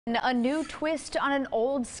A new twist on an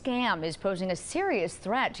old scam is posing a serious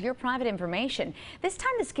threat to your private information. This time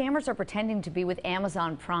the scammers are pretending to be with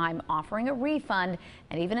Amazon Prime, offering a refund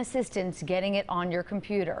and even assistance getting it on your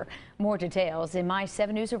computer. More details in my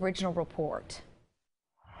 7 News original report.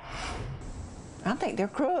 I think they're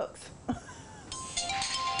crooks.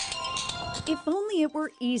 If only it were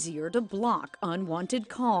easier to block unwanted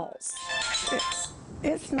calls.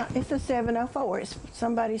 It's a 704. It's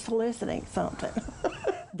somebody soliciting something.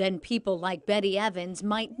 Then people like Betty Evans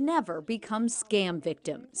might never become scam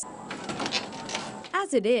victims.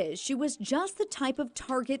 As it is, she was just the type of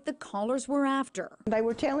target the callers were after. They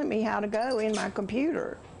were telling me how to go in my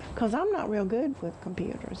computer, because I'm not real good with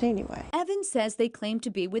computers anyway. Evans says they claim to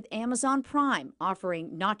be with Amazon Prime,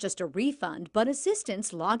 offering not just a refund, but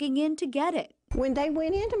assistance logging in to get it. When they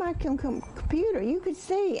went into my computer, you could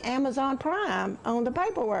see Amazon Prime on the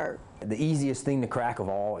paperwork. The easiest thing to crack of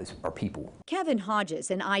all are people. Kevin Hodges,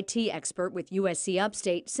 an IT expert with USC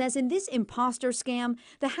Upstate, says in this imposter scam,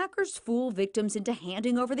 the hackers fool victims into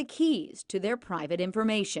handing over the keys to their private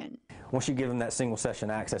information. Once you give them that single session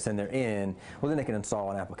access and they're in, well, then they can install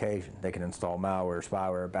an application. They can install malware,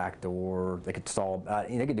 spyware, backdoor. They could install,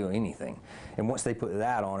 they could do anything. And once they put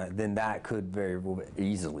that on it, then that could very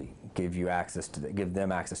easily give you access to give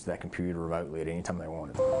them access to that computer remotely at any time they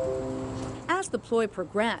wanted. As the ploy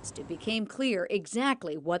progressed, it became clear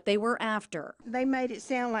exactly what they were after. They made it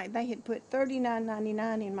sound like they had put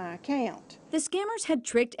 $39.99 in my account. The scammers had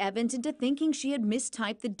tricked Evans into thinking she had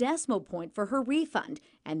mistyped the decimal point for her refund,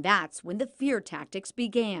 and that's when the fear tactics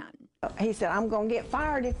began. He said, I'm going to get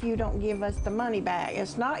fired if you don't give us the money back.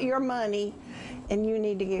 It's not your money, and you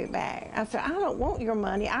need to give it back. I said, I don't want your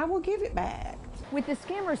money. I will give it back. With the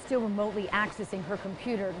scammers still remotely accessing her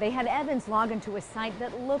computer, they had Evans log into a site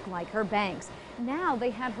that looked like her bank's. Now they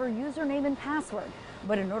had her username and password.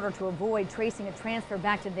 But in order to avoid tracing a transfer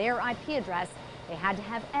back to their IP address, they had to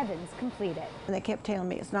have Evans complete it. And they kept telling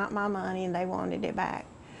me it's not my money and they wanted it back.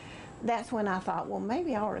 That's when I thought, well,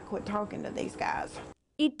 maybe I ought to quit talking to these guys.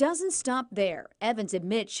 It doesn't stop there. Evans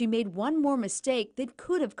admits she made one more mistake that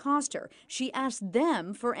could have cost her. She asked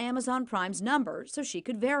them for Amazon Prime's number so she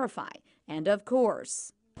could verify. And of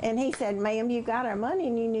course. And he said, ma'am, you got our money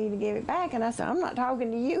and you need to give it back. And I said, I'm not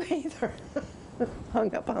talking to you either.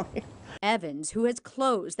 Hung up on him. Evans, who has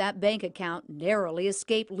closed that bank account, narrowly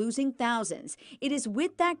escaped losing thousands. It is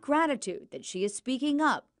with that gratitude that she is speaking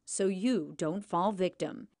up so you don't fall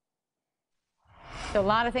victim. So a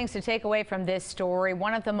lot of things to take away from this story.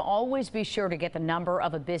 One of them, always be sure to get the number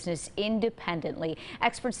of a business independently.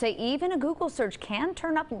 Experts say even a Google search can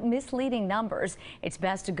turn up misleading numbers. It's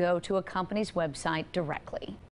best to go to a company's website directly.